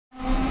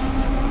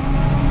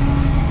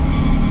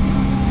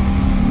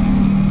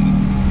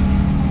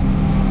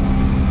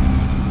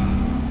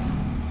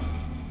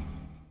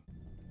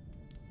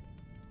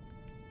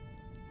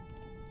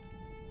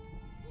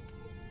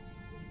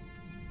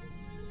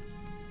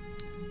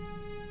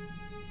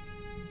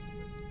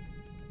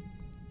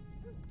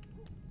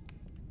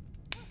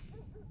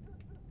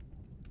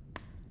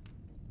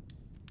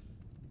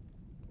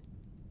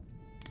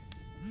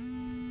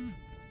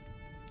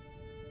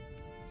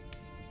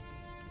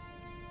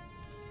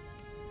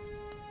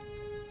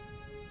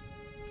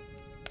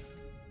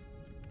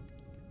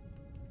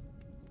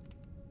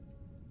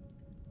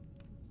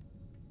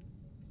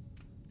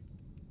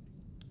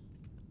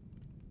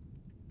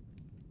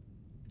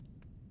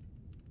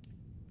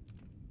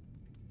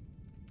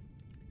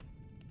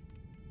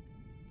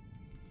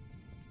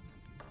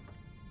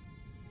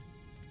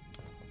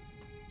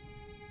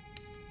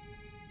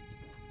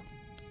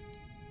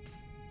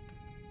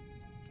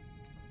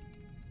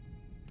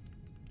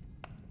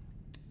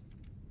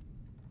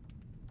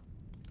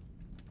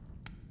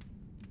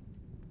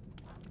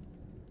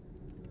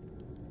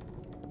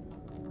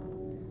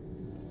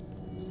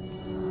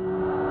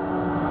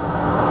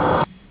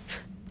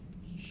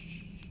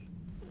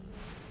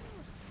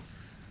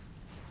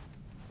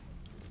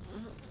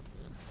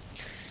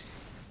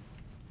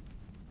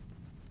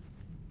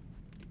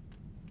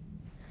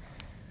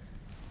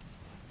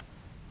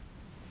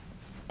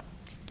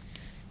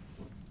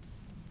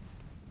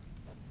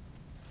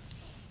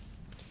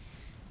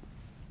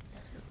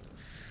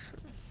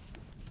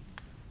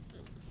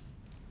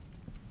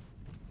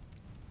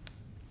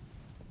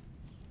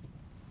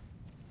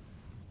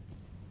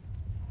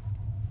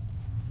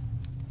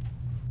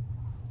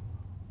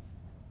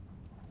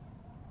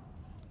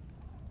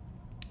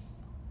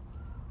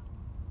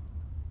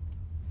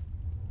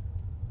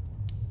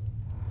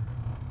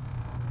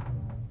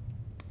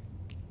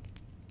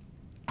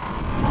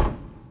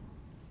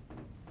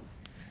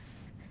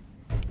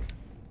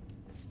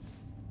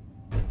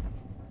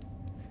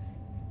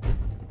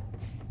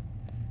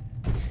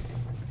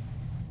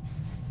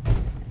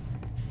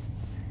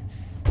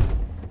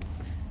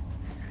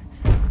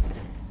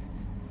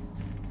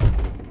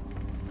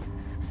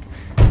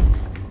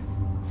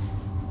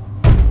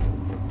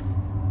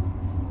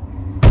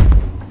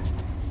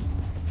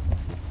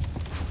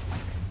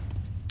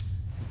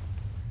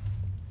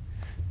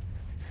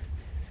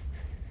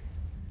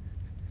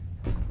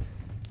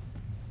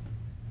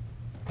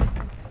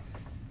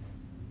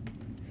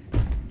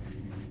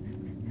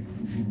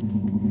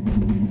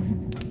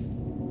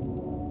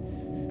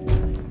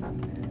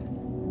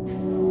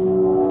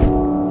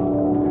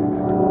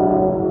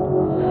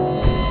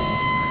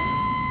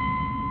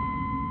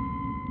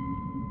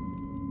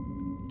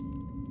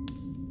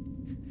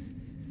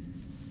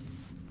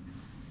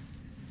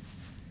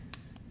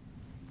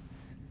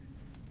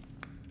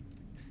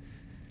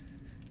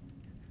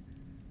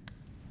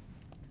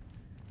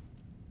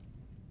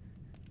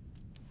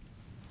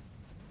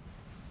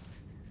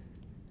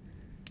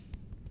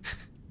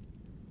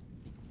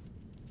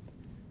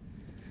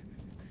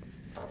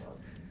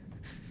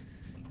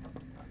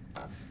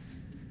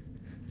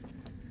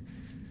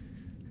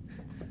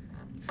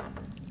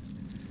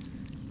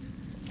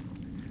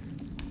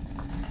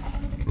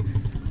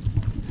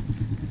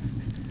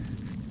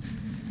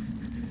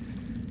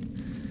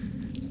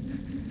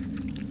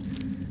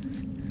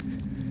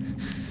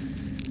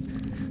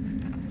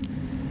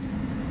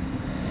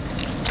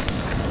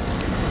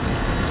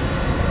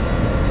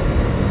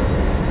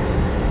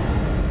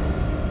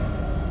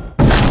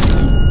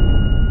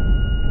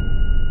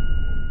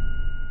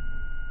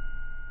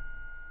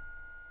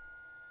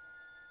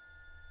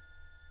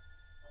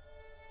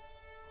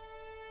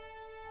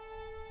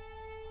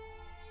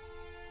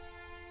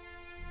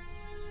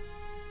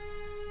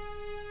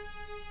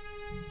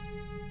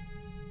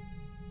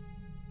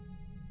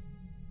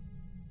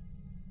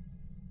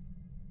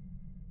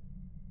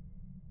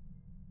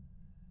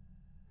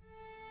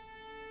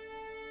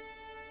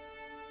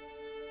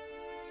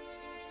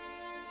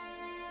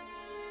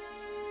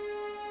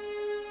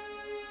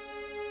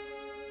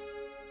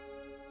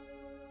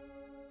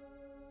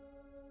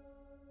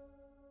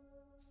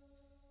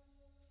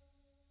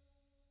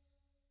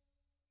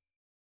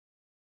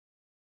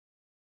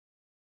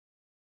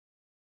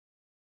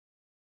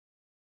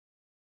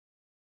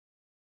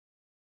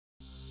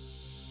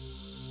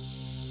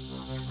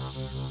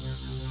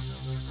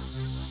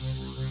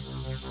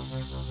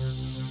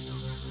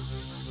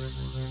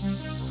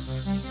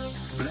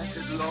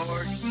Blessed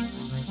Lord,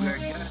 we are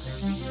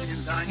gathered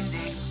in thy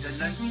name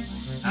tonight,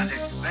 and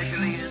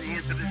especially in the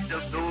interest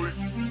of those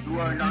who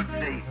are not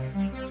saved.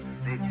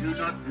 They do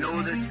not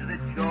know the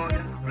joy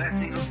and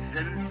blessing of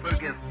sins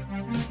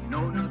forgiven,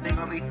 know nothing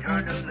of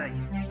eternal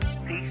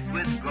life, peace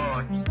with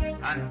God,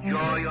 and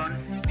joy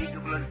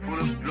unspeakable and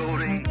full of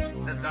glory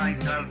that thy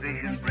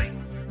salvation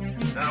brings.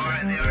 They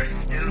are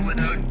still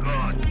without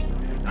God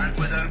and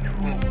without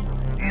hope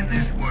in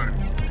this world.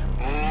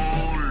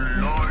 Oh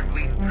Lord,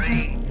 we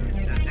pray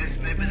that this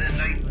may be the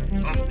night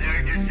of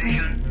their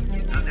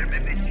decision, and there may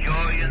be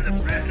joy in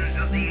the presence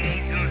of the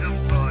angels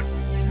of God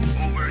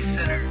over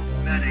sinners,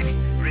 many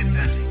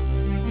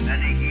repenting,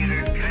 many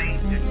here kind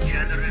and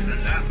generous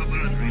and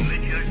affable and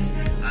religious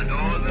and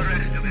all the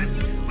rest of it,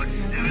 but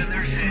still in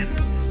their sin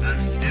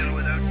and still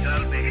without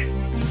salvation.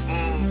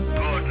 Oh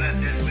God, let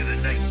this be the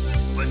night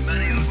when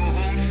many will go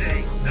home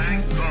saying,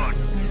 thank God,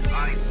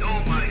 I know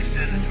my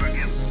sin is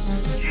forgiven.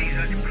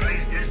 Jesus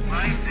Christ is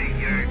my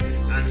Savior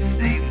and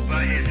saved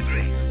by His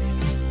grace.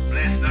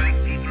 Bless thy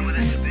people with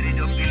a spirit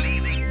of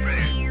believing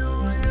prayer.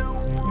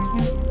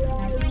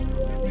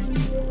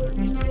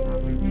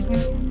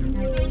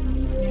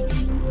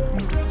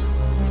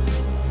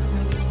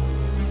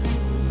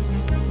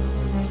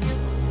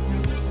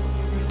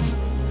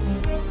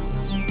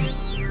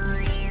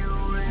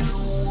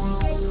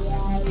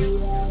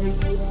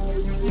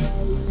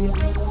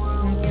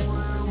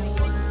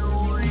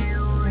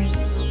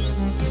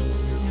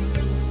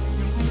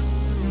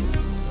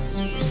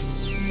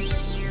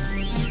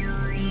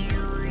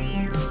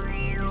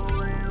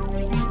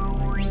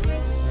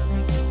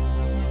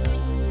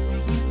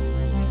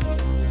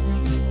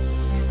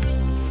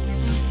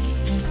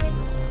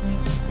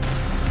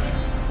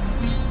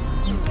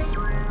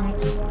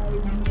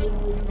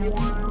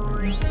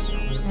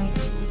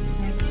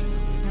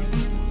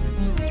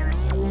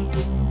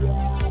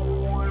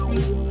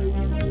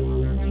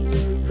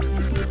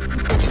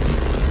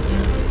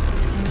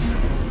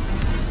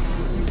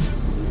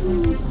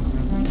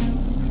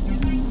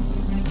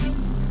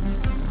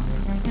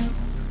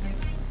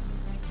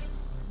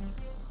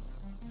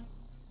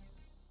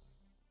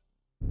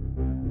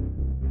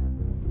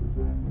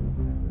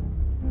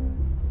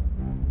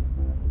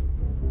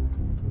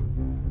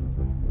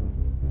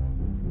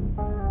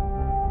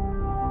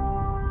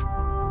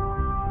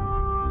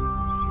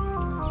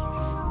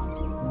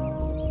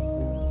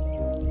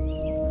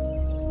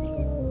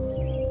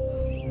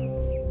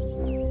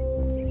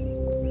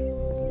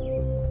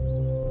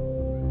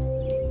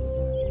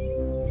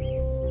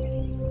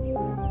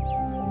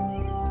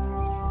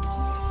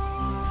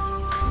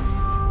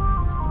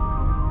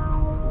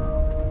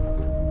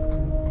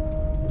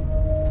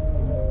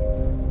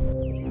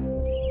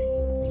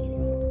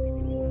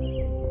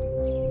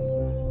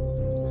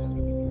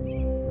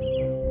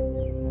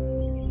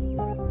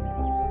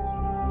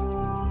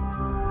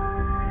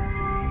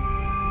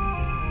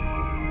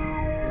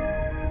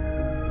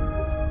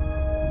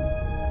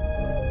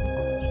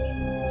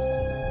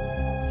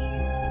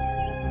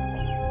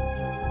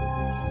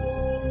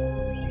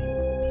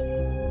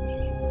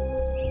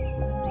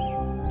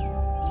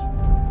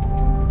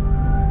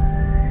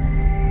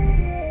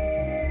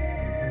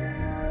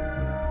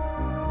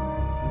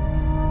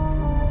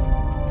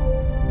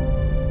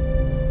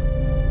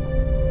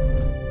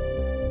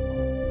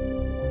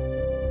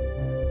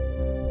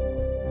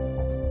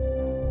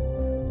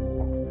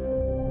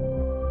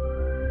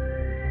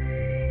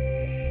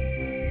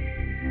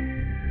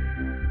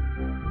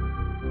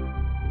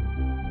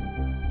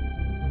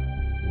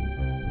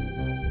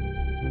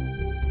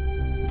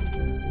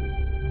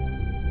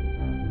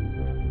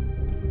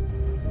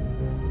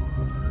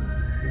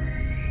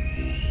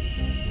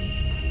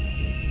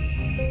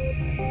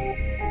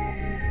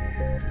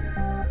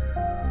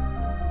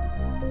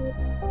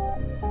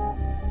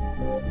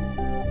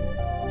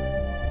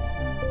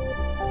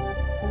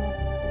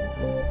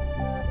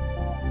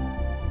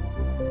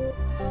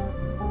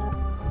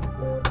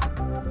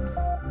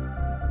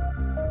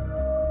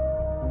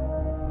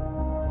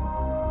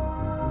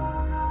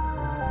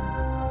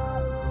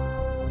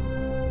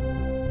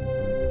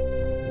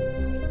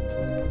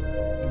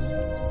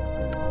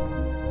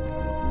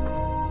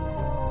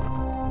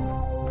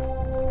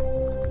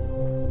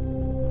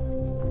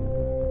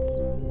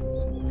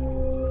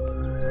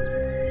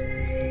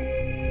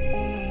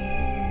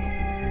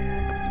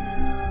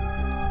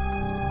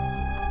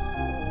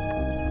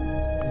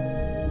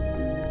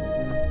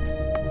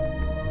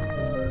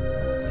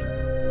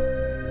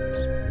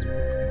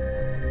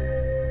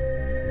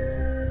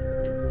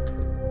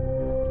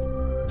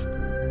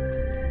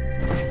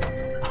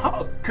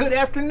 Good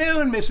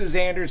afternoon, Mrs.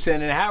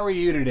 Anderson, and how are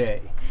you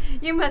today?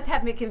 You must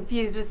have me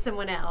confused with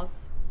someone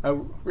else.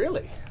 Oh,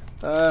 really?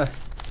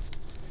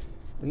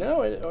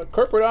 No,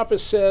 corporate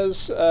office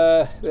says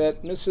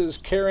that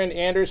Mrs. Karen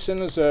Anderson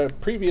is a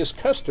previous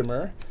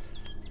customer.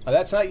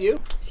 That's not you?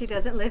 She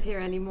doesn't live here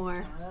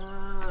anymore.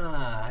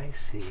 Ah, I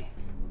see.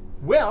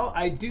 Well,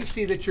 I do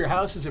see that your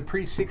house is a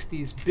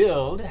pre-60s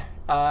build.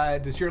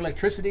 Does your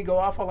electricity go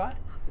off a lot?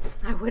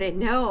 I wouldn't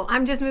know.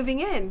 I'm just moving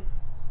in.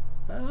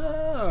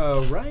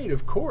 Oh, right,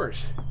 of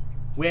course.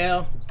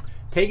 Well,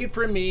 take it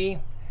from me.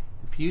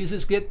 The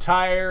fuses get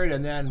tired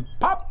and then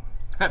pop!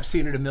 I've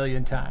seen it a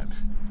million times.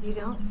 You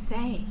don't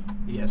say.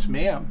 Yes,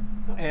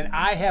 ma'am. And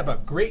I have a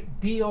great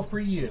deal for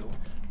you.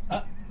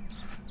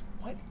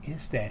 What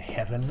is that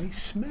heavenly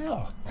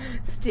smell?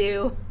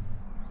 Stew.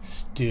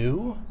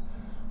 Stew?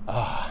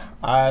 Ah,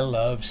 I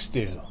love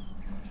stew.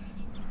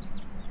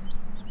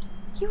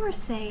 You were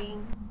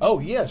saying... Oh,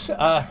 yes,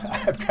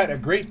 I've got a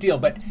great deal,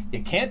 but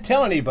you can't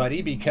tell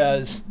anybody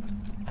because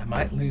I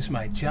might lose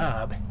my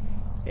job,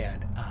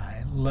 and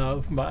I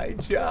love my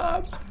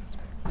job.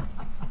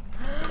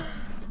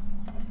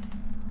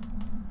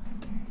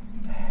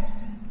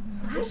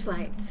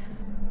 Flashlights.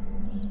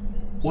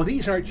 Well,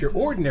 these aren't your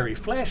ordinary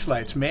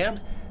flashlights, ma'am.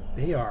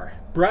 They are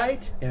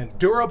bright and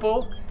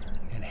durable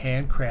and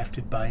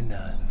handcrafted by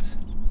nuns.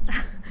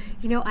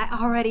 You know, I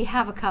already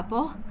have a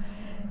couple.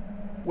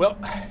 Well,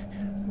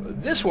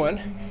 this one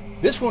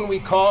we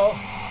call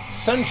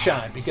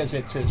Sunshine because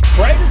it's as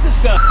bright as the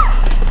sun.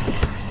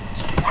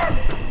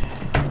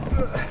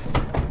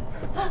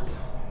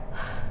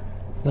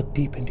 Look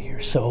deep into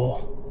your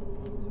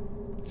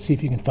soul. See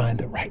if you can find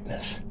the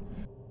rightness.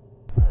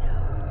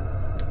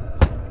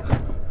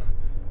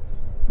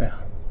 Well,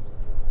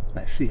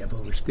 I see I've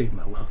overstayed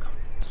my welcome.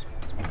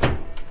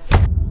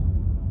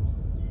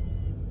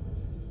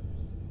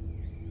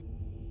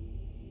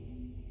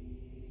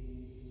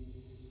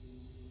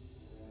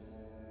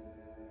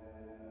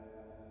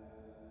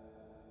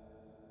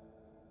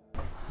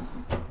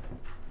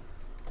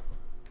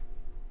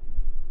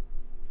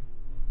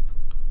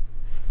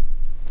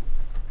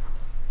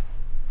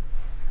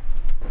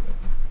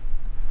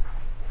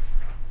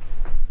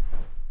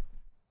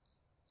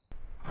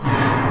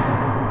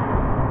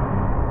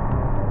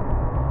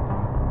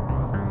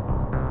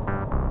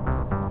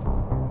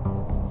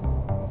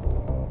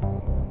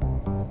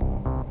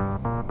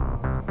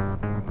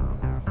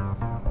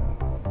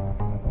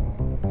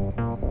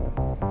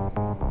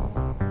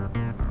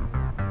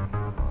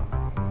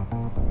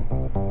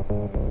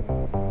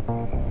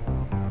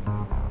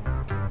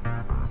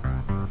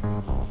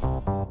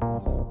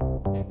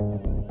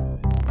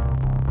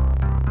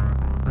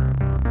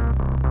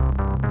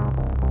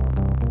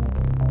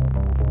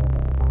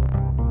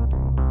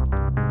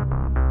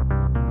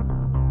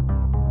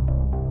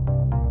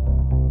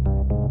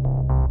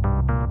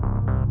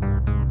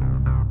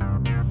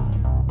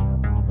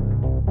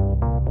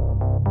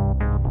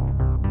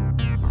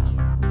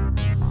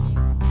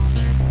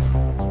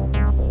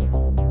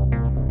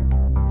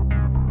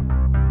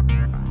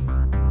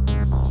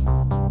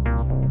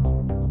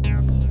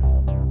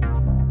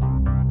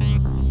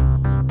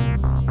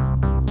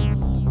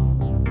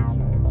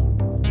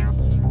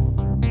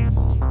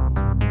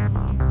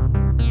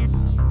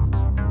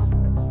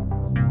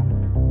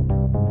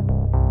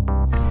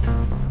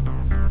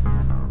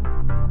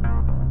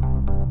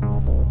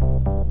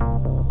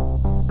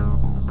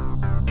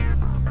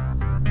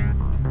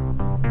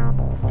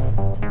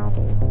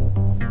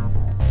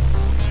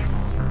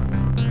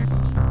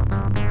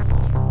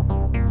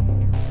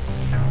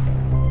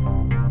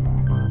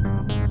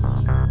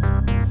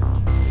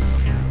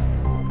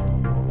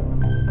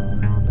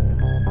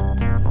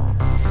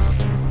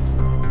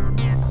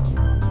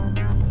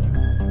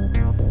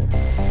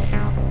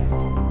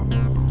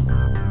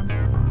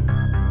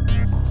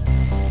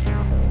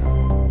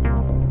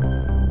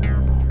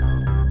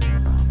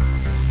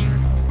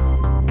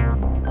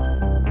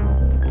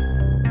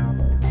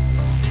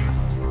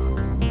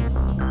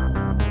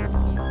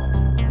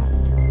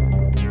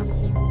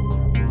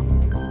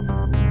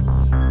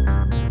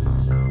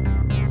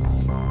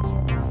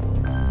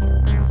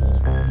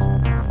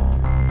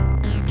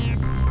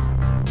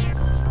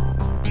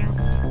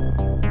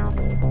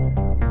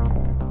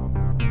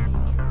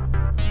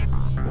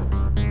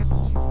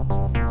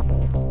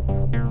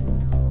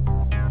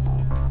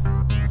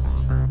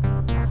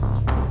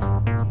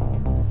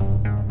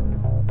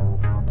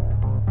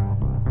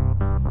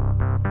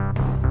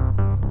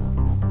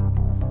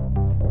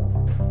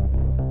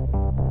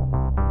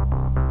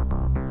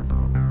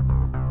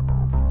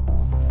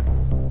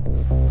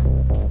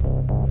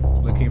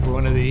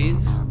 One of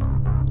these.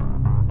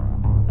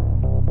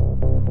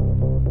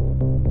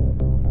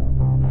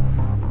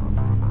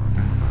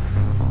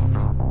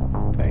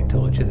 I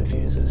told you the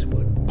fuses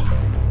would pop.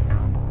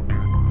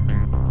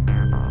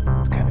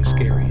 It's kind of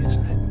scary,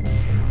 isn't it?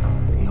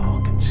 The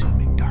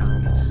all-consuming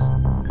darkness.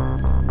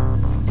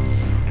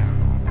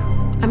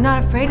 I'm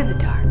not afraid of the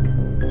dark.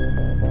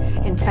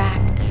 In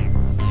fact,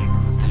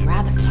 I'm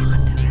rather fond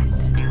of it.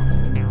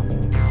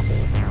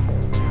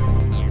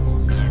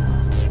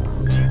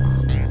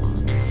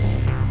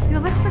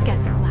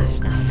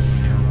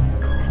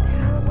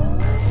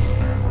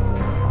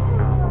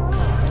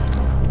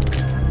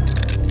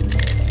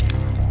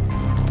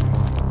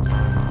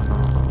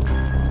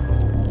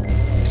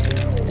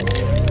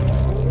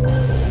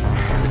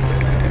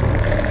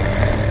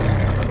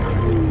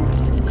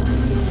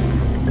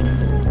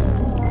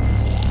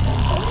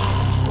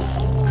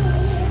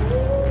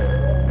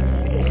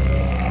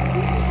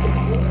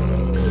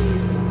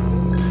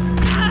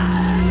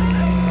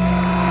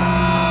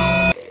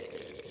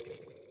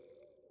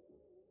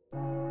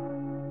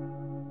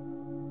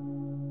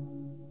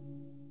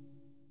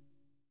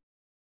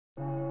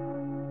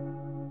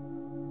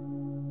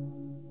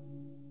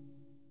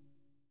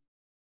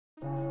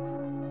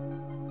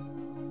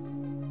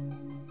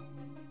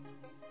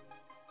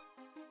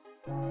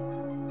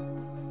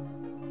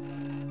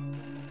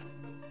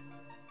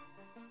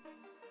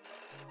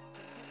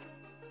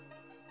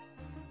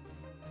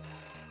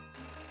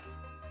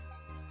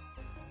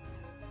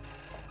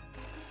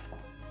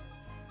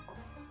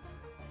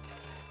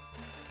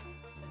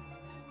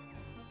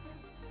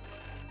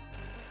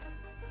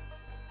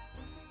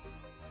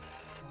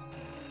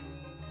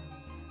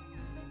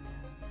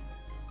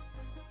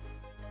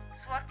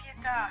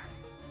 sa,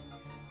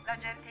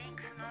 l'agente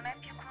X non è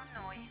più con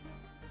noi.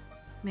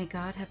 May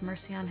God have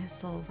mercy on his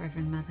soul,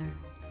 Reverend Mother.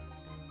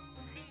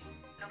 Sì,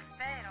 lo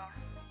spero.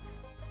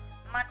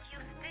 Ma Dio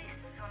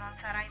stesso non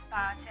sarà in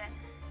pace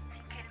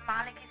finché il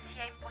male che si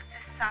è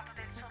impossessato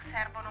del suo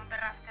servo non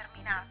verrà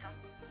sterminato.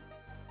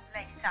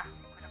 Lei sa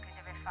quello che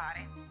deve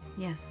fare.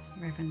 Yes,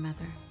 Reverend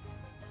Mother.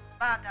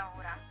 Vada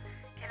ora,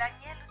 che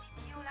l'agnello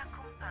di Dio la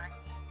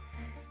accompagni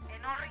e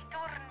non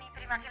ritorni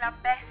prima che la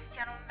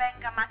bestia non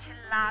venga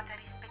macellata e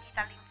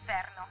rispedita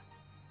all'inferno.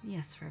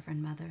 Yes,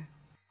 Reverend Mother.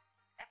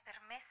 È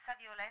permessa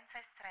violenza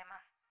estrema.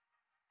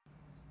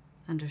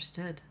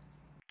 Understood.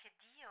 Che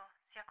Dio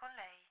sia con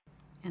lei.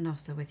 And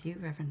also with you,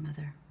 Reverend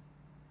Mother.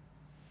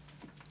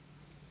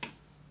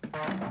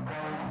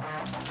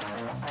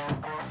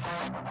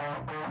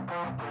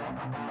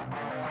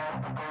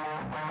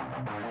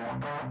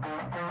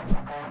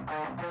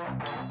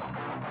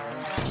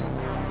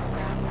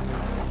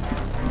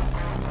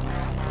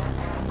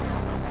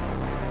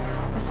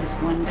 This is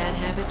one bad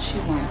habit she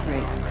won't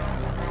break.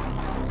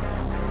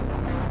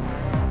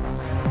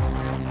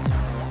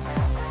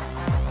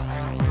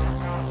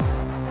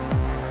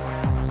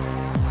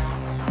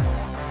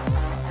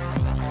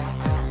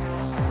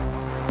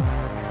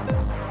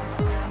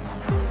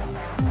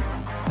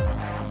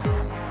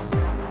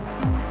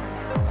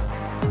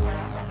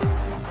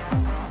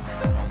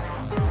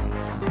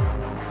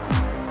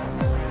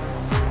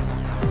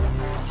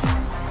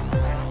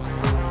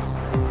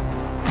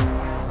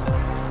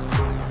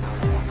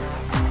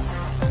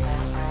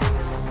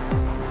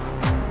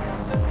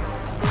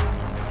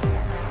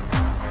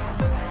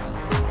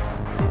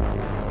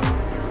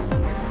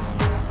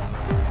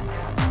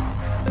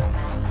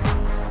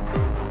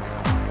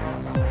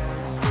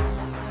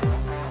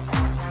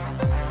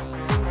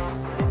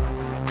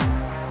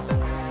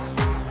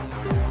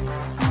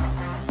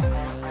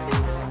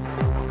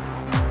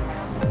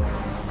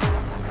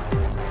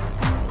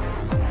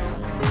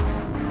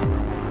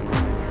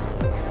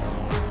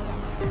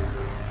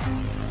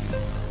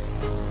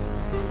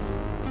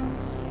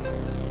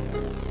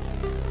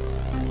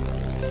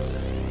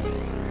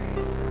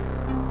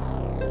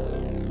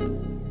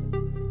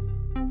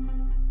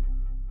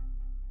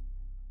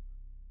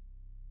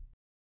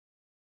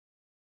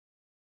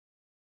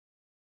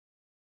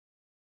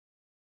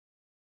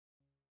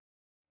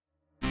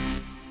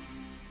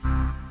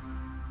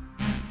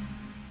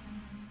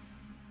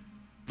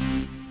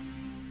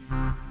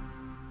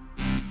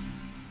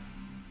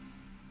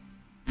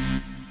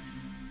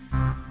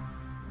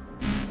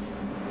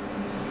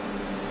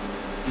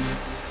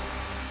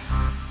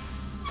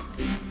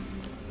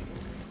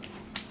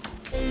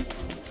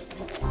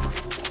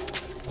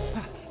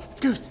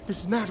 Goose, this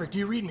is Maverick. Do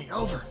you read me?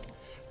 Over.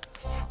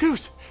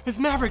 Goose, this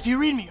is Maverick. Do you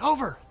read me?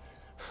 Over.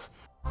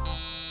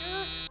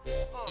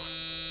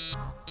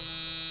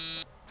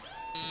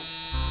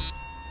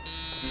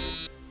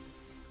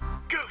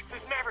 Goose,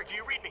 this is Maverick. Do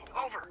you read me?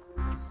 Over.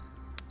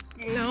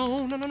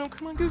 No.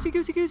 Come on,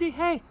 Goosey.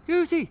 Hey,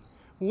 Goosey,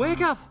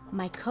 wake up.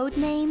 My code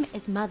name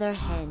is Mother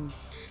Hen,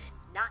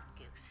 not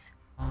Goose.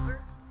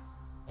 Over?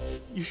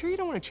 You sure you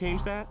don't want to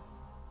change that?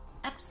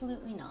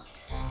 Absolutely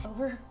not.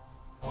 Over?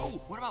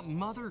 Oh, what about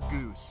Mother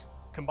Goose?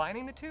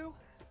 Combining the two?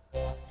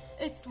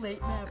 It's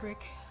late,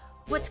 Maverick.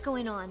 What's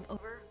going on?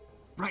 Over?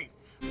 Right.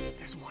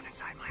 There's one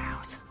inside my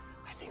house.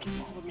 I think he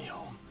followed me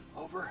home.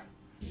 Over.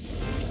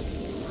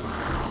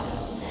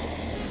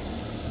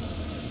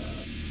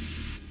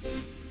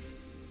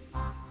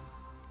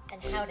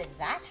 And how did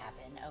that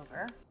happen?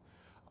 Over?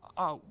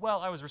 Well,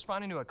 I was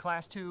responding to a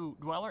Class 2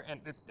 dweller, and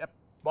then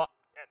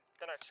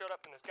I showed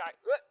up in this guy.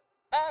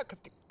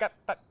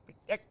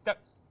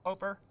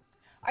 Over.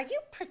 Are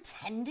you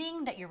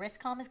pretending that your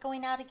wristcom is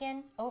going out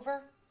again?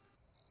 Over?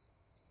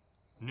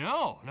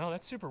 No,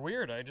 that's super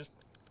weird.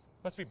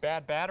 Must be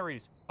bad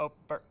batteries.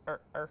 Over.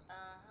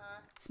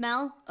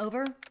 Smell?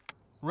 Over?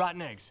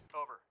 Rotten eggs.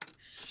 Over.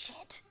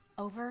 Shit.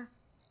 Over?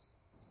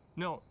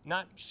 No,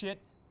 not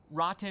shit.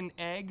 Rotten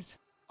eggs.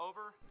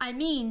 Over. I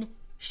mean,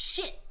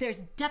 shit. There's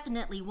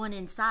definitely one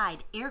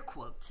inside. Air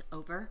quotes.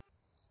 Over.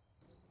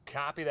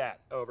 Copy that.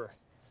 Over.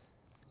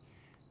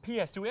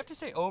 P.S. Do we have to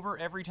say over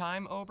every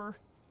time? Over?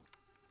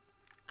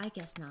 I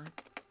guess not.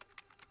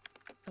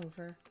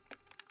 Over.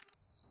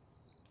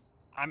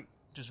 I'm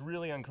just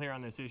really unclear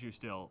on this issue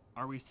still.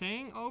 Are we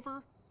saying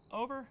over?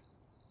 Over?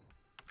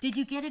 Did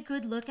you get a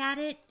good look at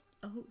it?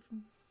 Over.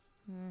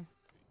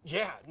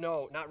 Yeah,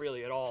 no, not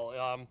really at all. It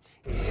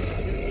was super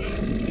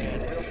toothy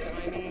and real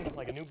slimy,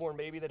 like a newborn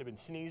baby that had been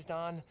sneezed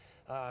on.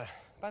 By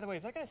the way,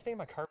 is that gonna stain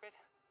my carpet?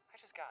 I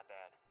just got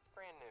that. It's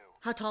brand new.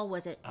 How tall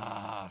was it?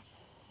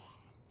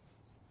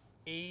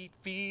 8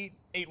 feet,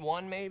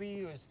 8'1"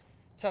 maybe. It was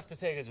tough to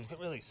say because it was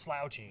really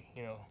slouchy,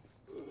 you know.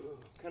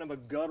 Kind of a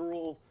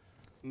guttural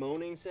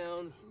moaning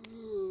sound.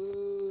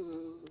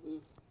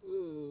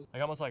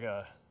 Like almost like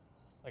a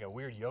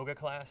weird yoga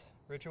class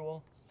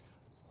ritual.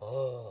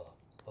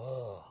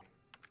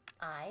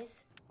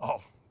 Eyes?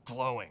 Oh,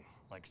 glowing,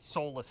 like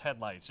soulless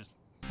headlights, just.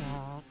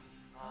 Crap.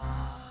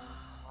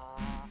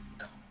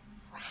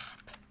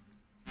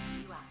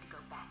 You have to go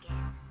back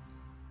in.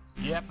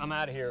 Yep, I'm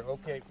out of here.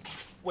 Okay.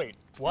 Wait,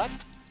 what?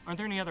 Aren't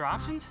there any other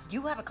options?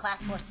 You have a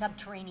Class 4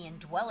 subterranean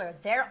dweller.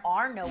 There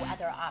are no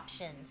other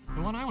options.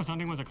 The one I was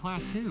hunting was a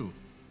Class 2.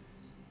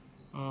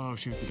 Oh,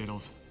 shoots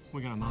diddles.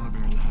 We got a mama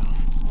bear in the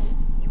house.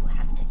 You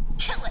have to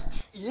kill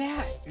it.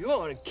 Yeah, you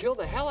want to kill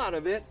the hell out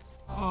of it.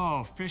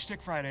 Oh, fish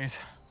stick Fridays.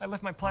 I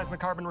left my plasma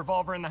carbon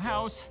revolver in the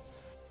house.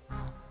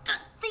 The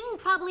thing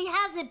probably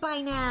has it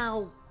by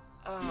now.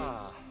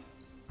 Ah.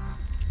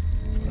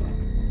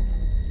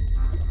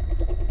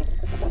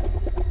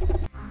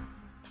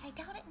 But I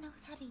doubt it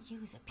knows how to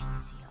use a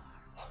PCR.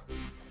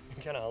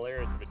 Kind of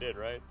hilarious if it did,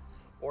 right?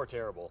 Or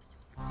terrible.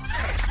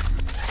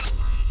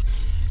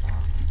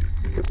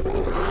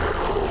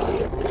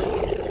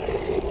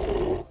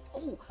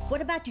 Oh,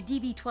 what about your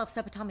DV-12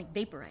 subatomic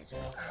vaporizer?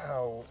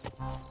 Oh.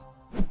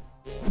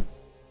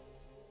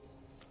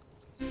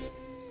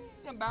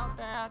 About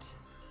that.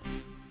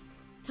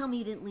 Tell me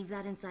you didn't leave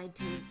that inside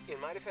too. In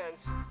my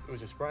defense, it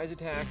was a surprise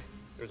attack.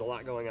 There was a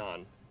lot going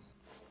on.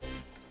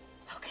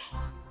 Okay.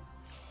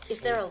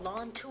 Is there a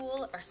lawn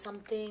tool or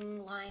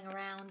something lying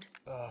around?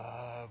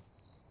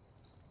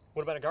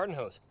 What about a garden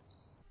hose?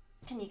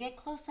 Can you get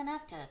close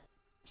enough to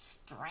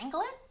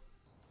strangle it?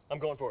 I'm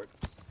going for it.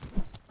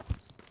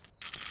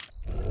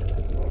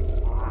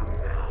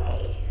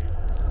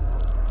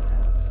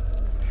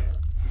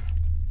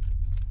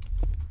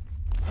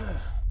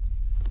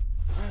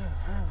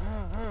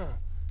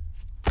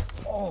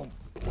 Oh.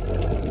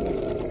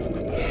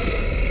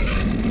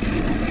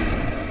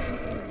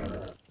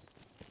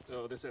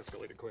 Oh, this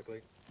escalated quickly.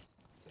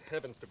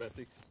 Heavens to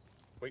Betsy.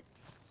 Wait.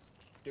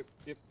 Yep.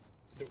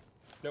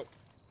 Nope.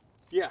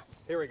 Yeah,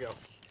 here we go.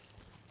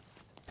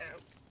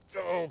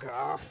 Oh,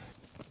 God.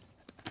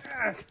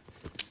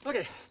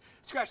 Okay,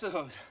 scratch the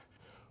hose.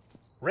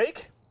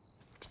 Rake?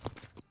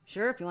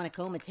 Sure, if you want to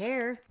comb its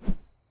hair.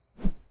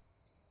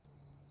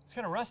 It's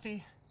kind of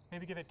rusty.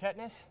 Maybe give it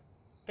tetanus?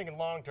 Thinking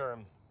long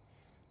term.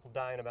 It'll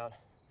die in about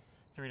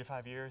 3 to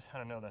 5 years. I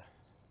don't know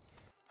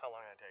how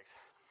long that takes.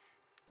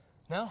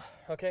 No?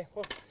 Okay,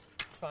 well,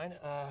 it's fine.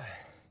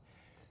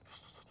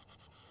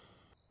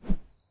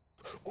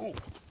 Ooh.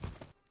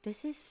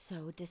 This is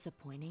so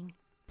disappointing.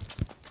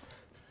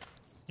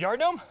 Yard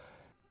gnome?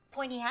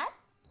 Pointy hat?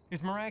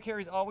 Is Mariah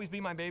Carey's Always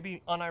Be My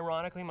Baby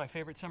unironically my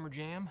favorite summer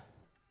jam?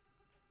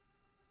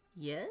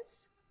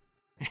 Yes?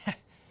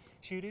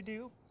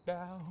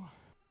 Shoo-doo-doo-bow.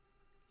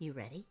 You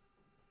ready?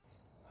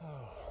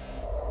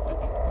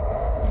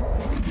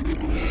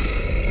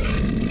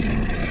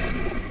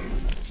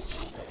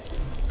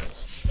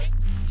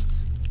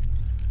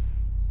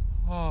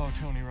 Oh,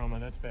 Tony Roma,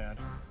 that's bad.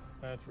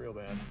 That's real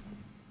bad.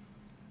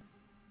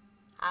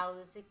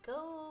 How's it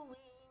going?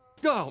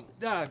 Oh,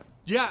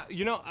 yeah,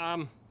 you know,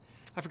 I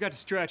forgot to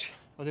stretch.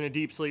 I was in a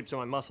deep sleep, so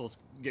my muscles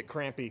get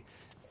crampy.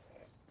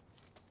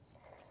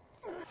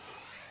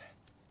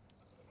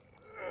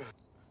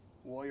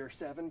 Warrior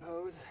 7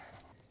 pose.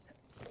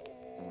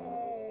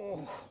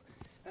 Oh,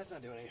 that's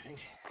not doing anything.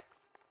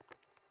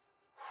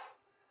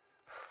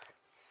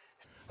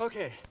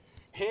 Okay,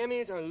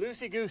 hammies are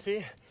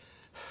loosey-goosey.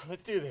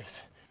 Let's do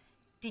this.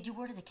 Did you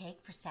order the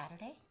cake for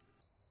Saturday?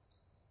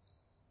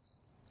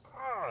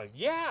 Oh,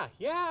 yeah,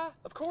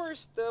 of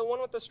course. The one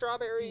with the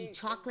strawberry. The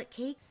chocolate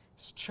cake?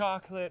 It's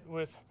chocolate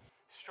with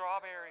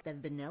strawberry. The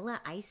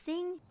vanilla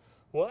icing?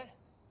 What?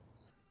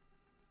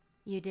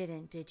 You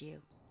didn't, did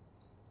you?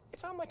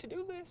 It's on my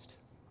to-do list.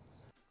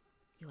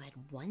 You had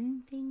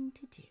one thing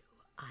to do.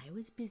 I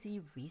was busy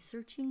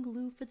researching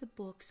glue for the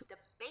books. The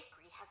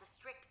bakery has a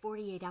strict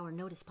 48-hour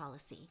notice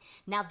policy.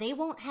 Now they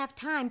won't have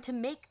time to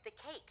make the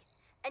cake.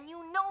 And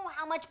you know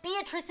how much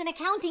Beatrice in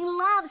accounting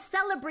loves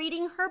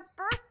celebrating her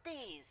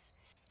birthdays.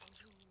 And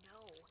you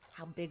know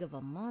how big of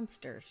a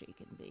monster she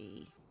can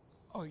be.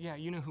 Oh, yeah,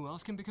 you know who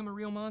else can become a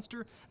real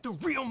monster? The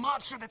real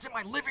monster that's in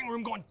my living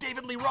room going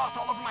David Lee Roth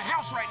all over my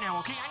house right now,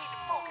 okay? I need to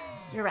focus.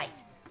 You're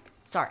right.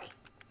 Sorry.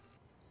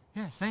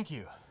 Yes, thank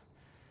you.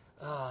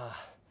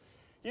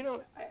 You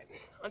know,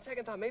 on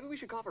second thought, maybe we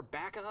should call for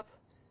backup.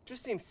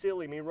 Just seems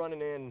silly, me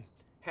running in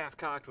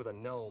half-cocked with a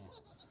gnome.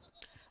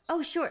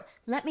 Oh, sure.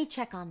 Let me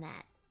check on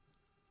that.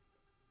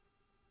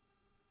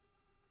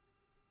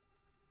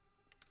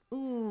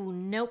 Ooh,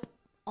 nope.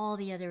 All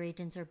the other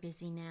agents are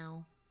busy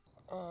now.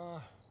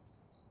 If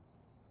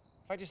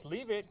I just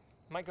leave it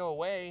might go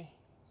away.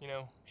 You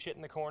know, shit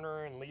in the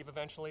corner and leave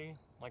eventually,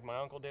 like my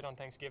uncle did on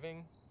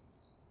Thanksgiving.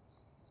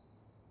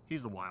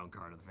 He's the wild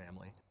card of the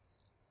family.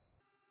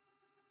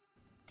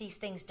 These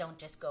things don't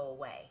just go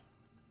away.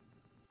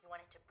 You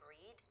want it to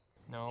breed?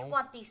 No. You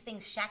want these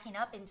things shacking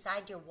up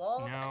inside your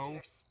walls, No. under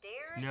your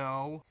stairs?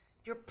 No.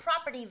 Your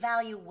property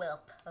value will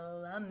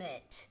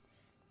plummet.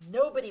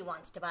 Nobody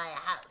wants to buy a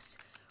house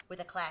with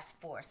a Class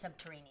 4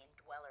 subterranean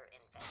dweller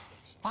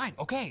infestation. Fine,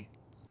 okay.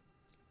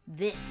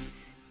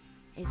 This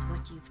is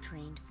what you've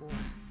trained for.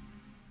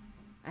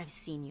 I've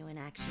seen you in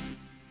action.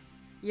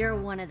 You're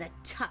one of the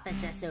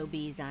toughest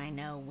SOBs I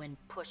know when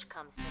push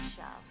comes to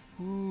shove.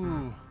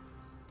 Ooh.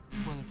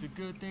 Well, it's a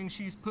good thing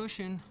she's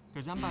pushing,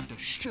 because I'm about to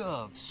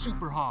shove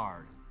super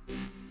hard.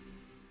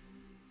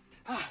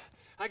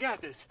 I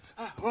got this.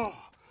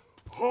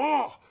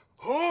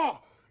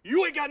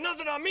 You ain't got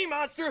nothing on me,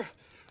 monster.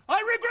 I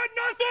regret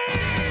nothing!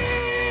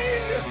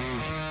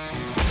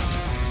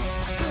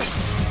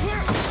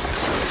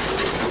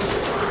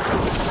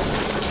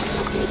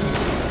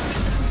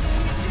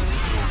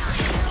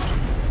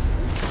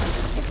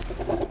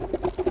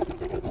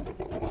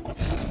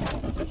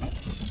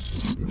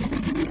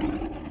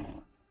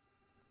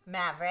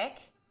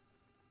 Maverick,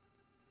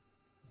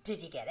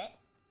 did you get it?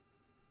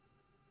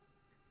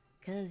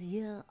 'Cause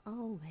you'll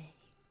always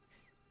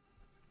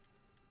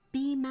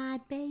be my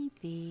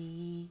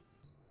baby.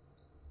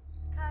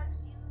 'Cause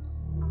you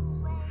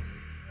always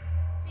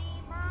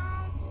be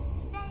my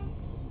baby.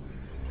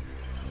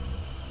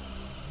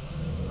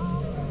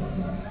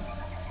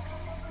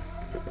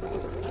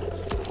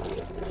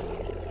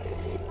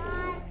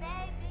 My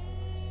baby.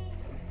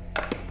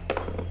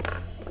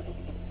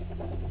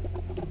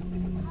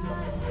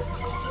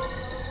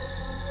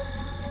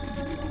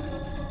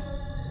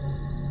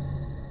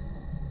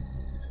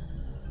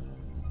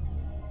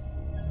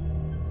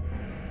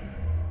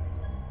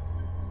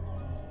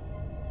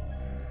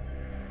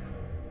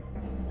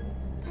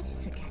 That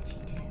is a catchy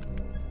tune.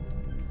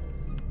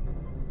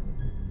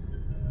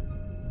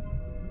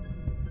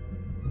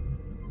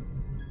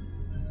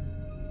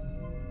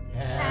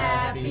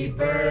 Happy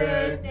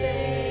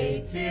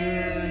birthday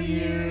to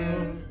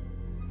you.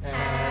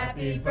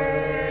 Happy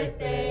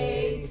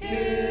birthday to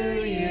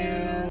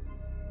you.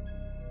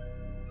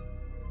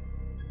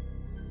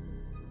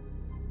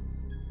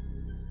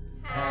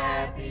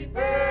 Happy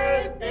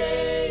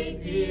birthday,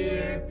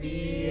 dear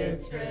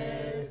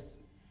Beatrice.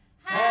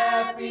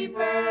 Happy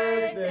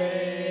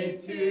birthday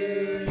to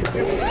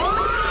you.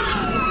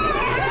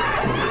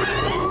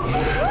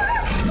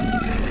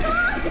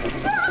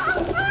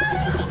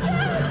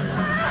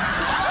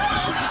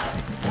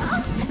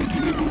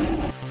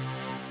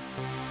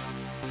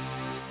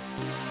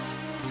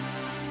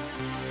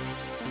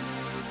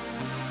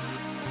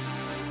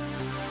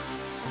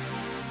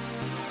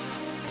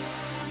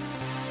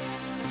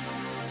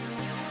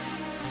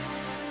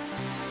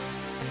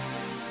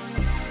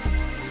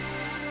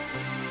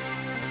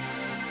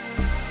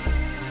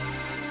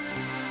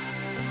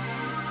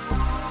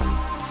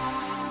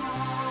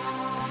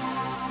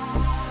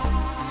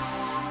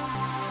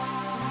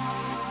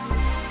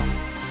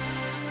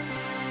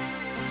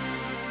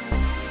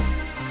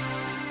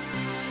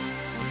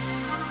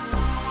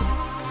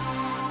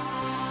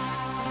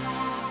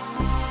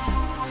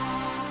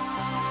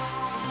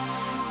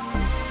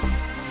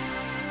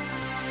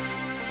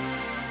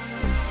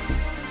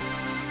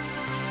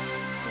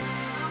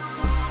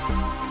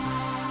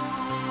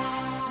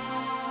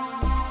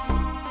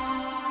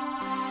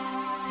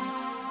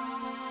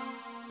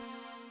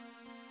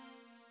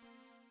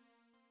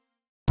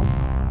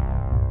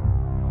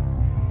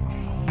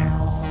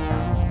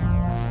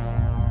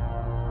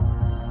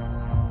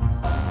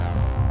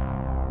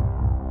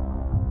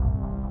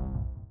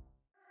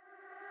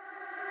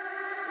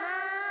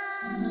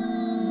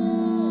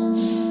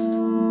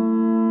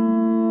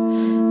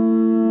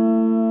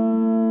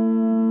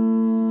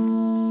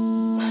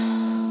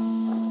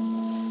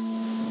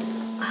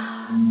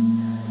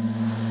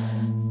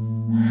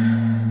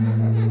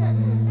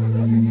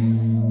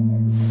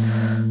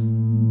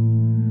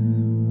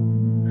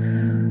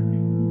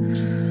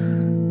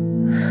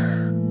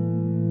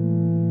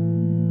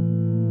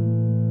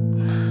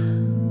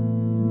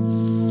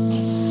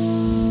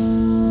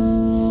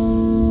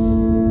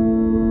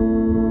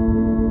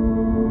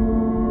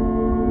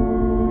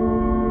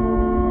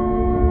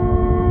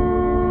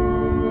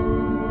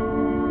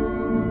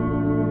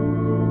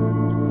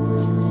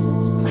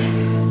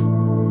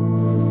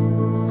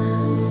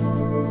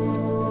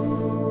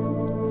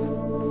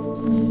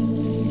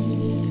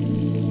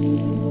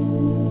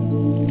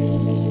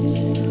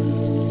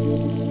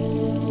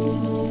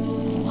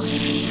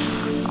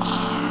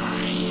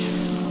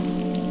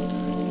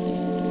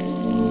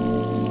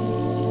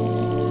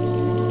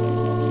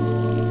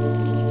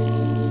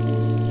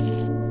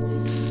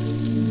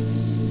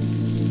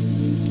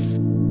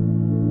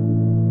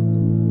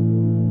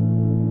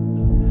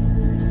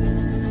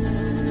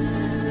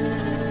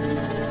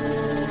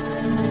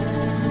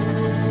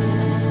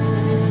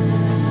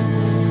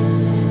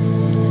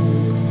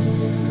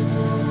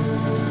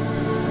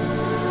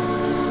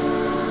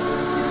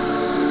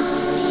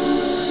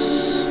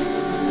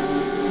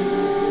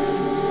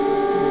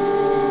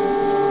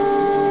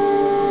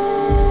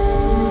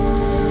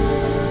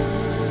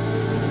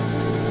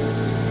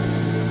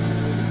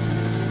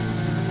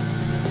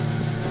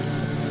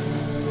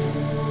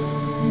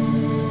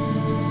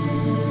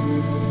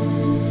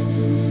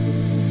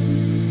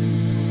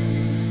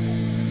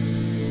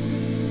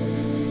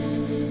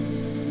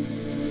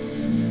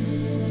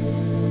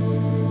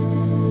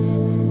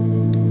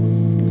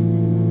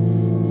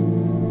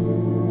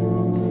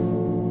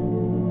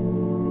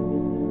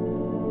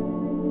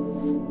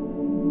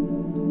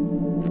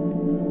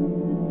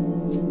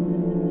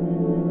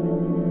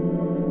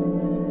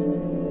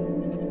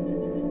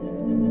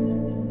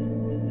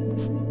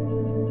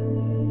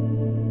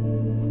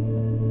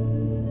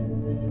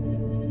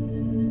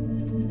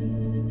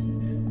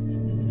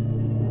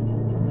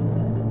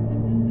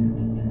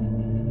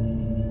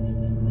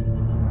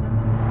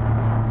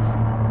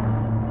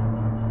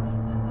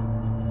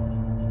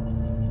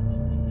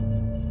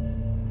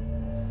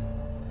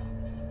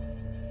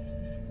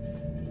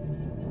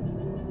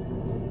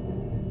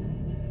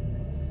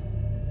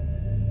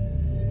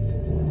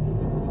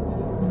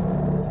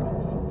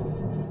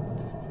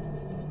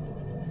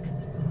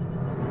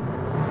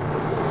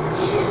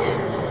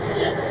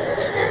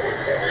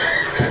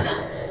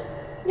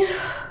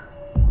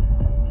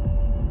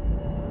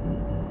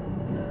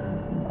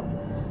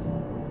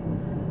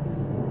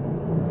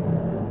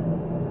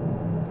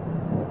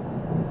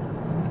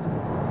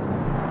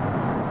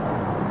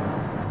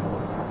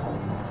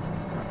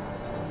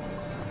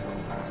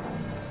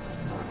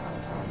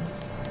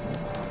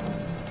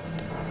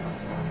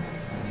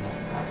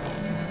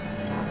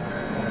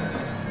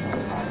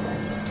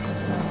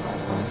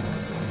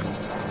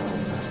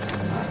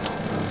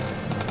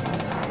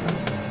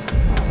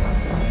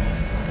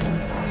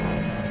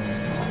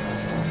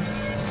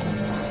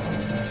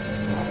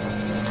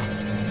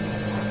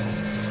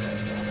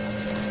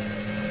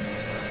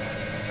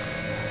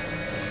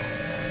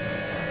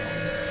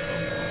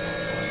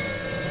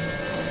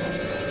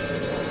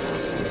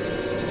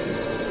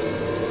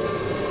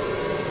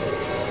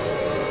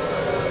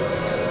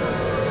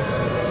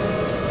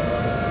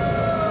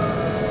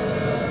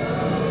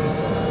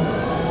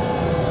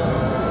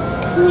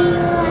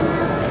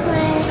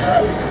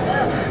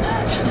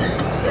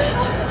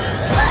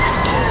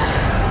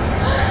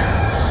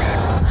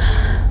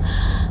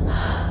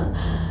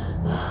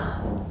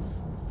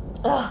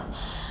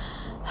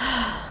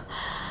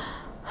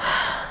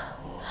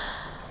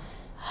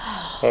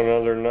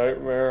 Another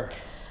nightmare?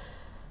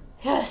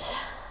 Yes.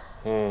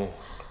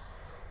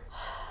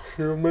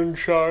 Human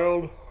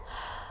child?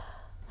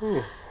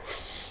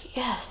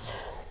 Yes.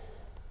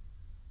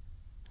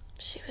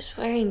 She was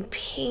wearing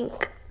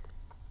pink,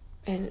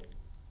 and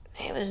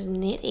it was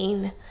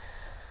knitting.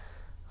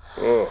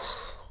 Ugh.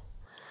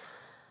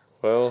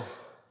 Well,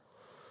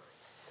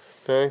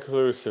 thank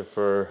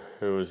Lucifer,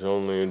 it was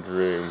only a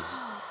dream.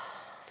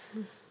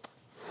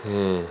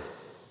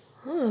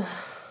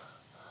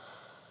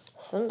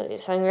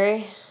 Somebody's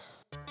hungry.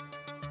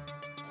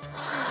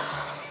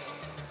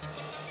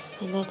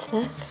 Midnight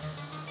snack?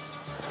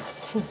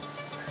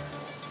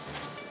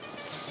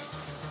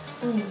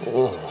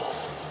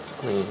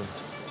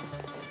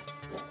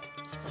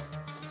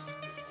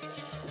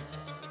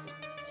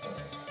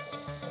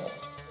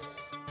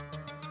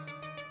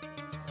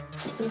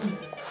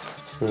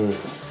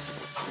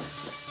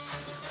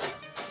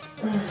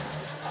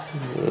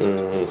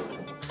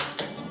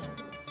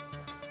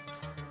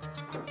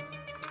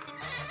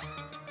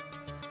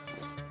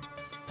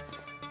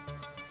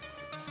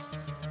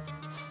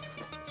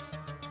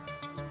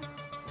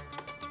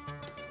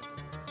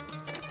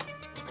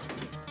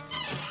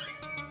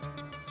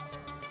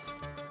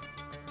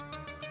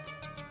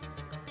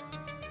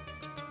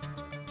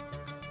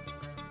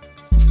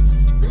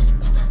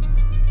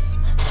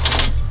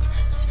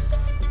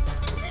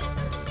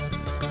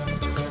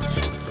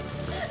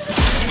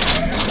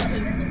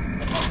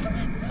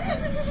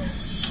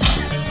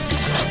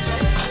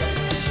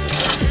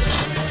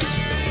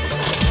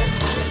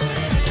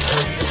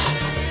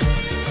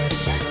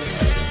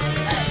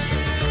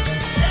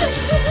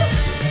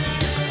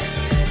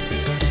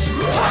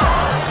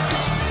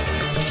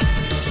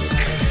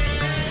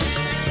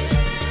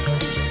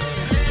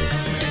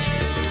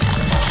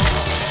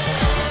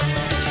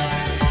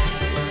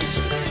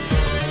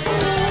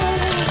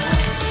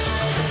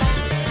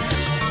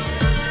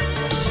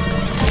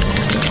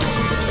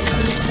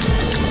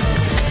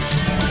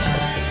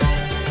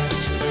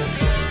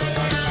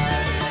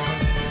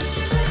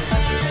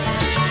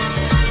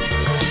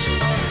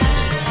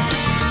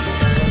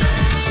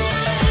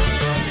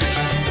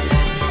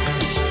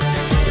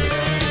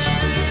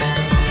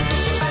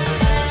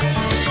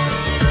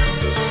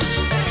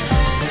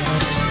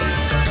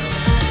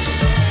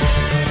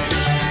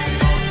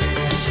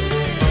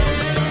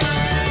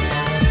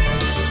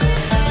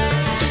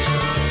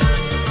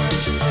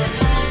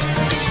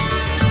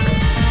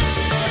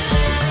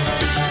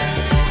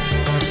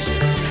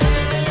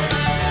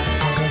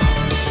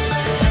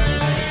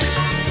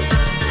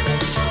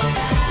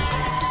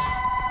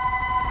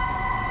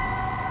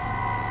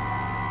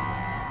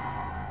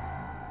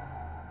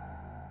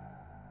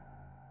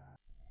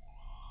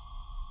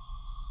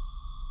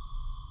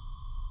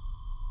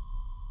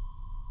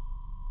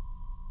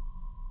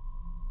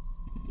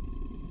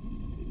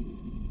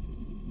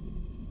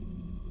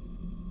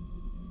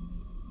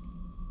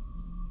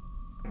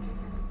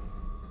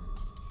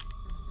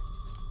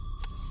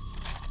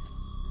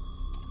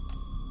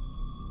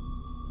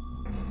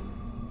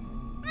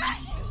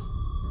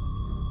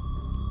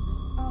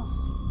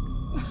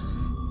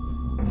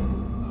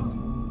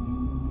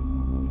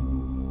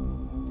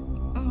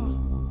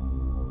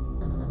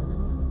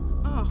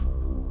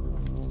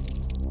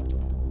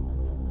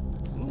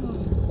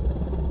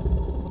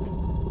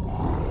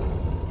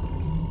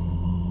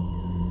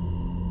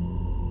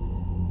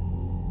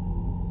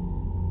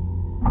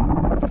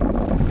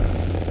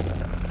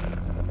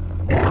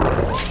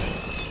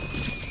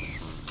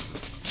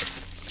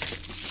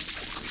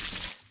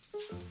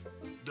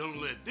 Don't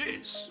let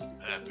this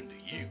happen to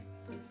you.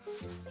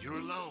 You're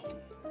alone.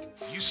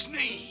 You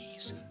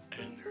sneeze,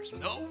 and there's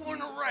no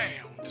one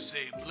around to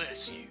say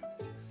bless you.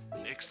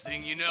 Next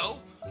thing you know,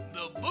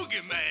 the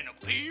boogeyman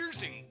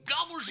appears and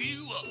gobbles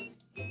you up.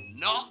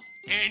 Not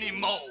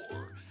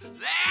anymore.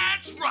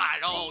 That's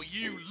right, all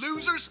you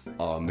losers.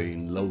 I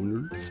mean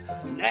loners.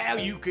 Now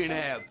you can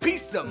have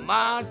peace of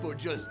mind for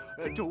just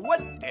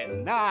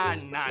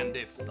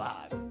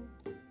 $29.95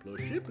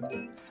 plus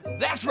shipping.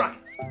 That's right.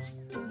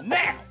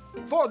 Now,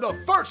 for the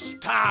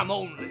first time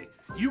only,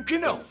 you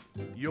can own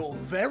your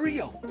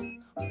very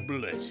own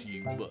Bless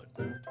You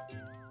button.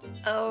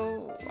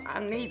 Oh, I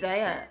need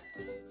that.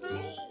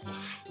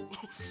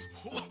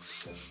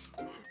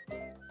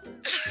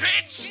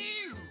 It's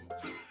you!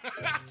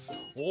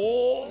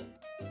 Oh.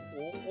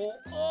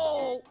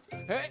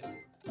 Hey,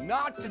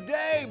 not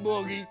today,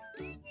 Boogie.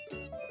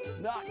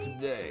 Not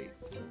today.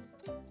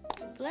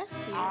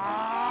 Bless you.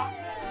 Wow,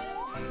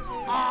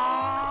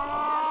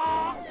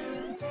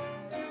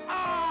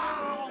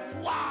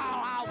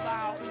 how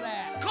about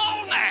that?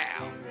 Call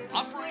now!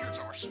 Operators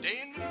are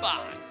standing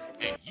by,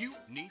 and you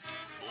need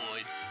to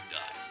avoid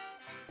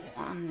dying.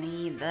 I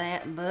need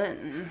that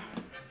button.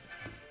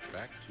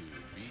 Back to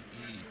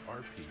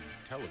BERP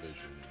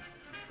Television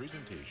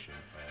presentation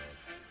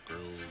of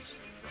Girls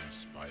from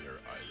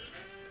Spider Island.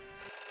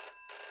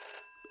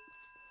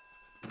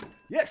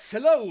 Yes,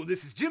 hello,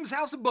 this is Jim's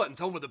House of Buttons,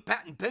 home of the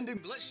patent pending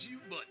Bless You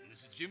button.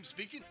 This is Jim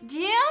speaking.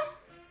 Jim?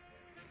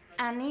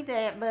 I need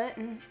that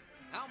button.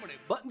 How many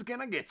buttons can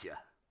I get you?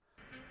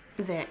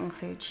 Does that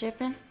include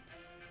shipping?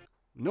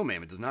 No,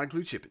 ma'am, it does not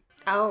include shipping.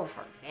 Oh,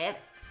 forget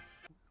it.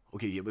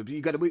 Okay, yeah, but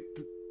you gotta wait.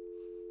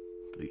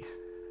 Please.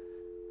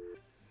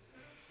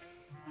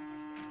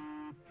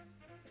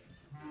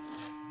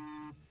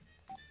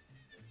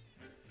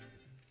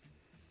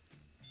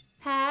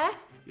 Huh?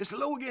 Yes,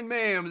 hello again,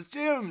 ma'am. It's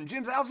Jim.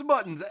 Jim's House of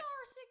Buttons. Star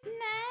 69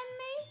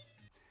 me?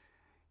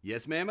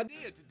 Yes, ma'am, I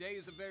did. Today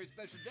is a very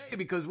special day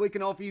because we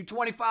can offer you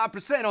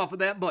 25% off of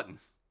that button.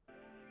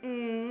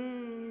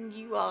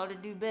 You ought to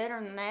do better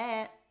than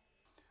that.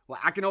 Well,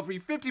 I can offer you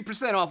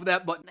 50% off of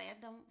that button.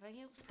 That don't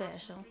feel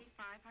special.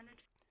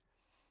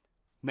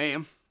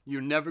 Ma'am,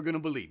 you're never gonna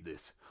believe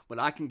this, but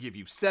I can give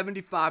you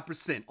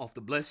 75% off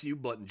the Bless You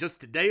button just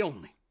today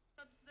only.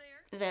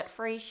 Is that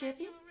free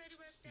shipping?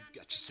 You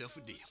got yourself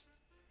a deal.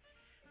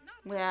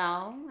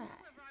 Well, all right.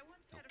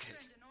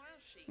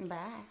 Okay.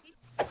 Bye.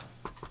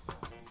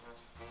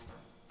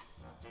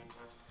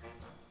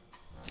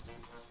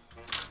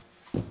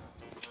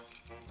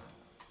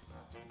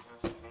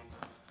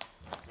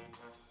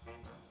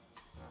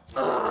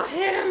 Oh,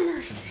 have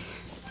mercy.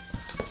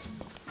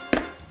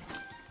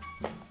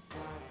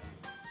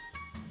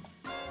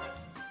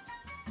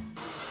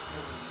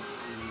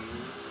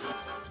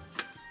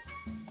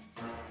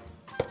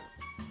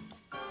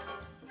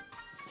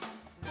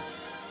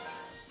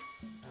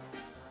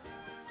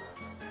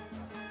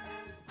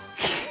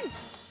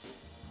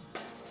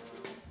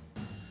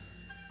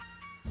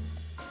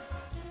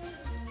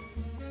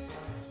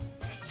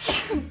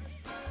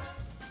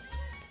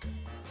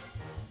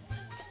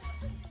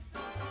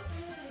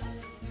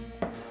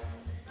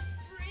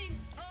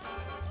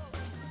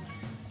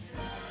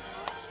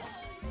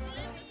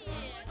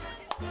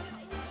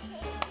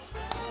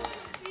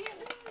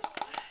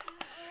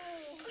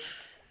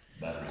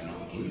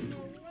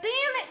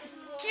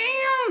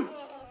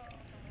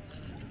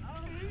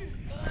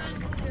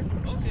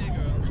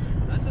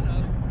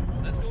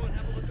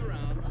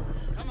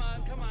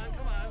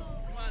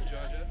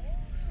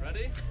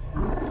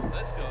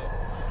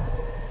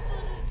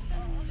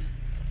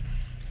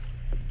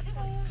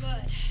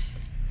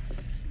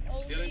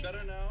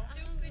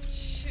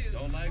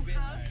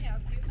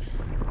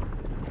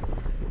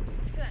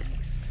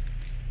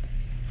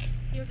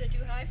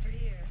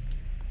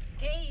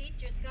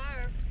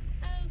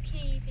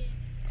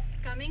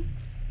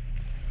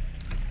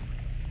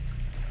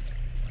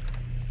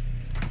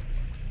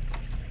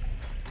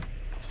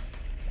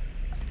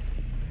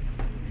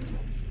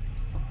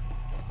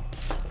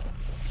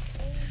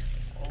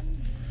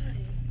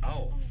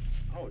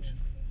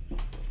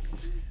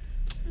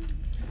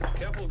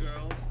 Careful,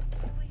 girls.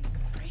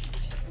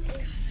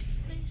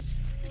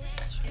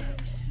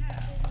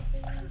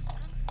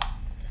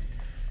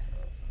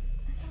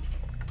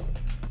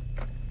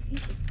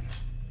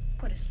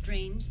 What a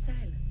strange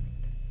silence.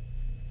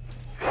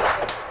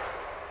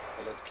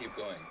 Well, let's keep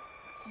going.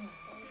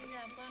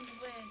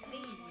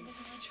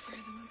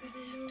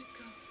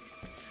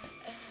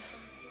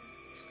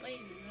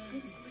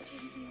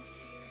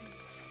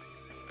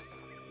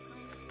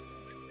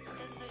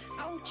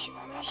 Ouch,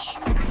 my shoe.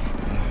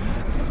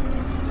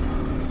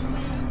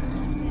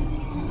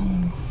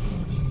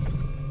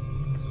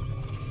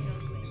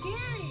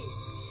 Gary,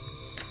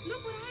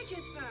 look what I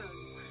just found.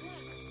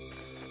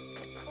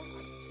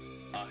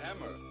 A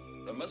hammer.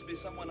 There must be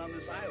someone on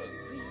this island.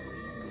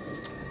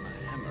 A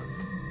hammer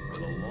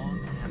with a long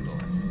handle.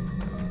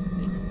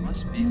 It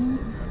must be for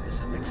the purpose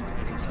of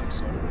excavating some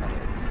sort of metal.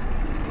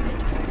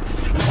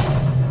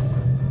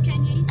 Can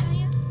you eat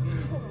it?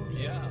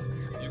 Yeah,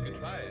 you can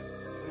try it.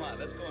 Come on,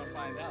 let's go and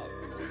find out.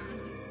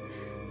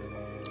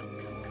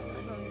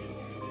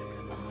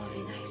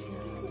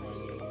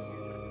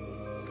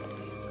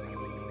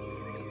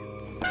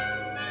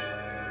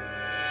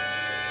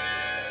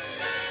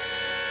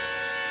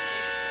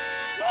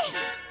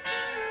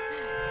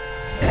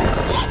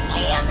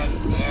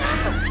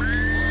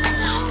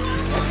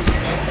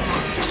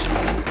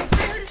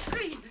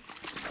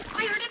 I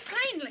heard it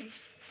plainly.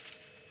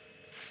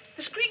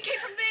 The scream came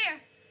from there.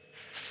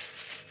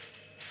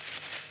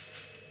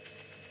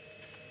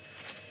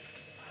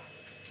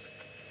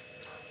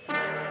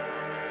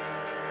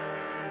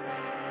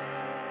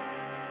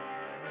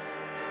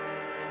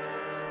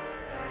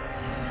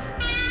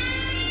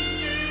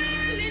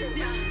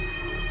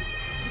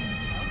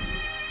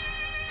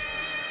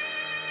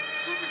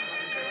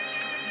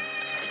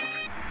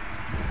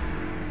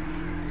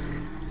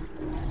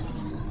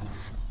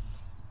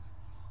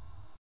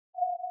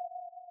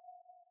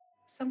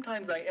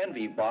 Sometimes I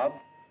envy Bob.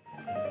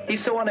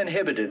 He's so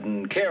uninhibited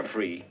and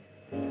carefree.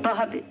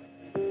 Bob,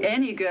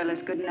 any girl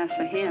is good enough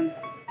for him.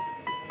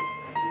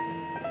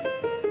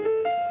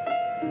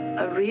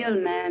 A real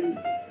man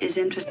is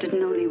interested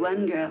in only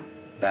one girl.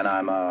 Then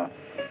I'm a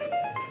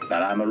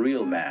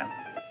real man.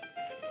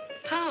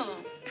 How?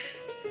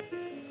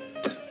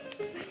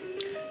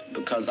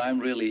 Because I'm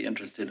really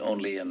interested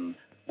only in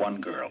one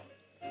girl.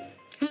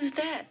 Who's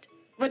that?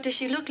 What does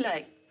she look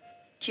like?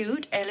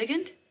 Cute?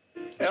 Elegant?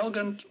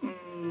 Elegant?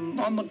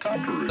 On the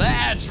contrary.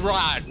 That's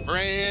right,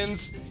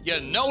 friends. You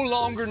no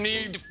longer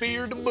need to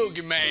fear the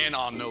boogeyman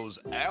on those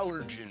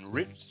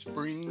allergen-rich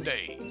spring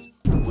days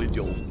with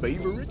your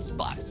favorite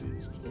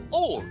spices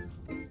or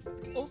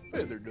a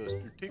feather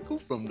duster tickle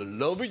from the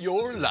love of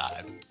your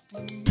life.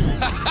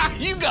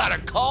 You got a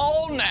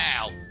call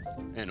now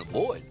and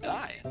avoid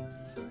dying.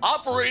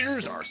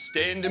 Operators are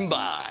standing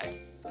by.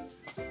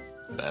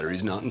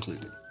 Batteries not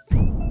included.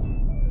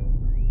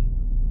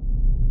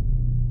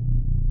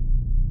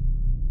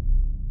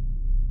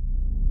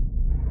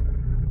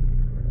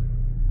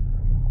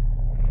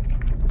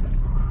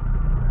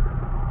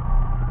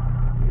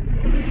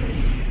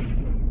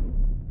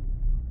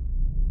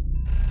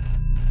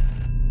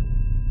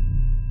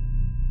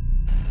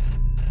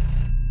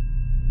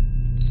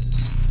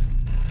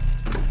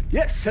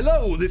 Yes,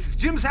 hello, this is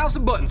Jim's House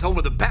of Buttons, home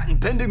of the patent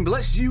pending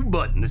Bless You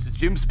button. This is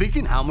Jim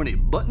speaking. How many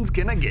buttons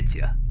can I get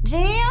you?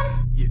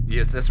 Jim?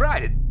 Yes, that's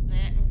right. Does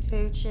that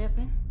include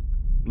shipping?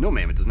 No,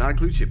 ma'am, it does not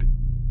include shipping.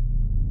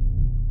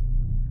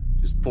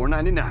 Just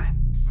 $4.99.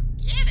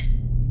 Forget it.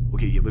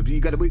 Okay, yeah, but you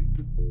gotta wait.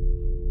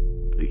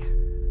 Please.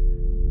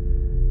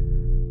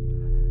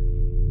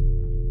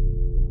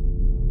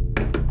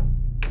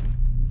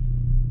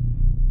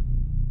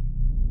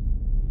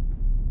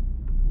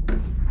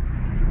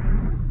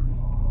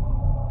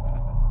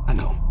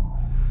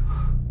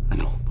 I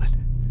know, but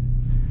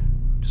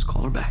just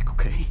call her back,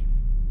 okay?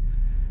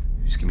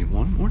 Just give me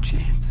one more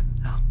chance.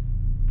 I'll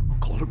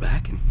call her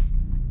back and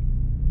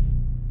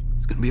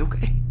it's gonna be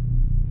okay.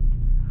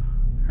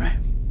 All right.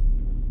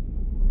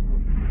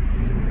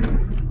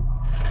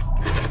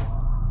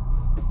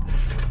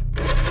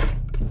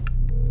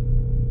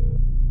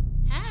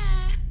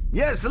 Hi.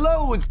 Yes,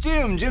 hello, it's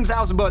Jim. Jim's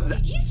House of Buttons.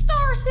 Did you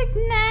star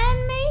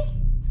 69 me?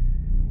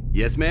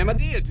 Yes, ma'am, I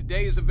did.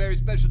 Today is a very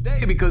special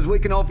day because we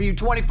can offer you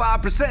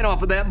 25%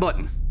 off of that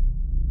button.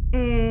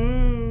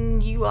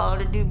 You ought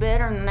to do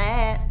better than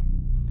that.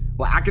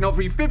 Well, I can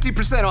offer you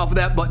 50% off of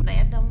that button.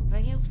 That don't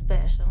feel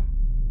special.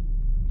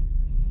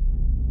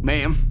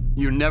 Ma'am,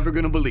 you're never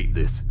gonna believe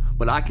this,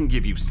 but I can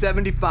give you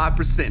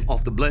 75%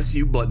 off the Bless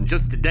You button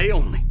just today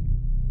only.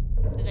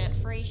 Is that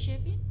free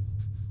shipping?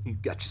 You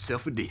got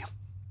yourself a deal.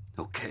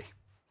 Okay.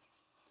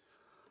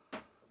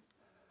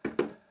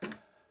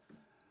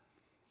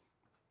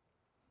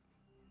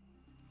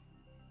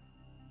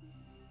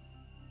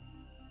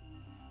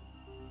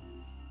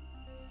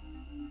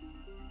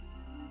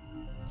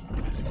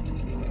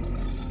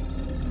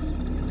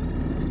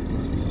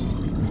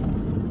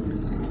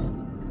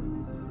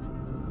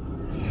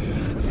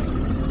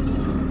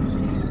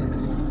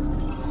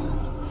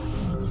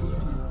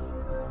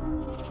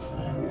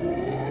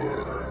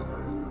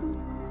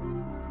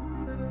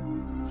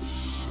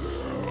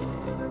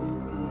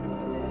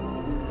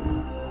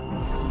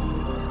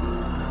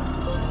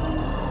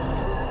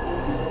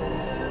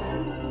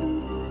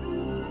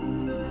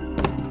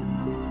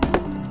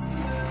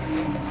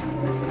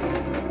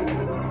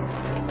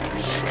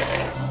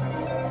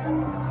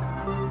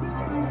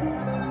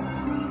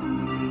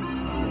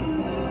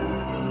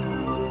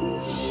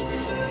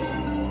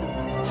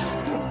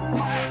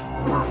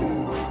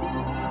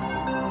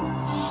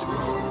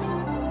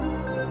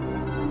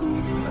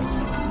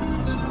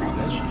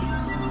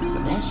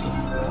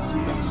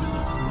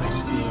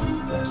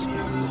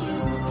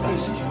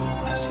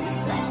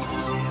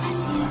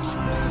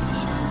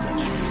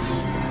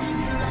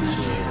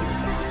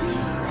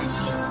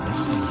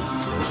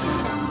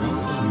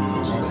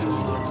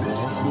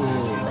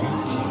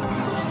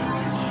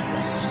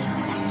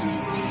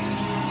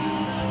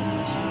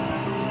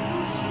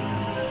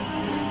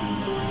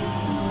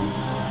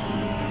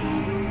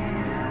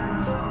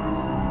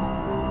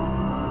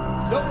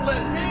 Don't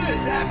let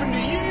this happen to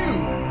you!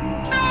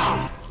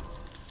 No!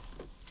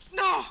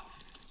 No!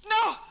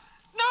 No!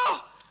 No!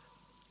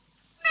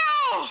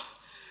 No!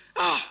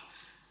 Oh.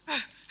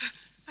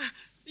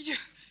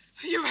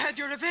 You had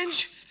your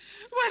revenge?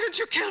 Why don't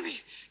you kill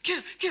me?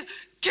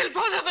 Kill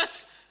both of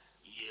us!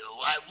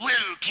 I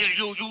will kill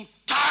you, you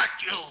tart,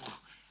 you!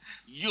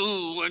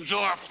 You and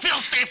your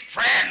filthy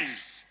friends!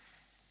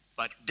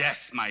 But death,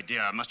 my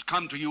dear, must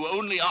come to you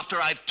only after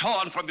I've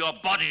torn from your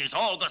bodies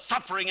all the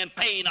suffering and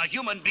pain a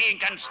human being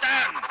can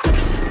stand.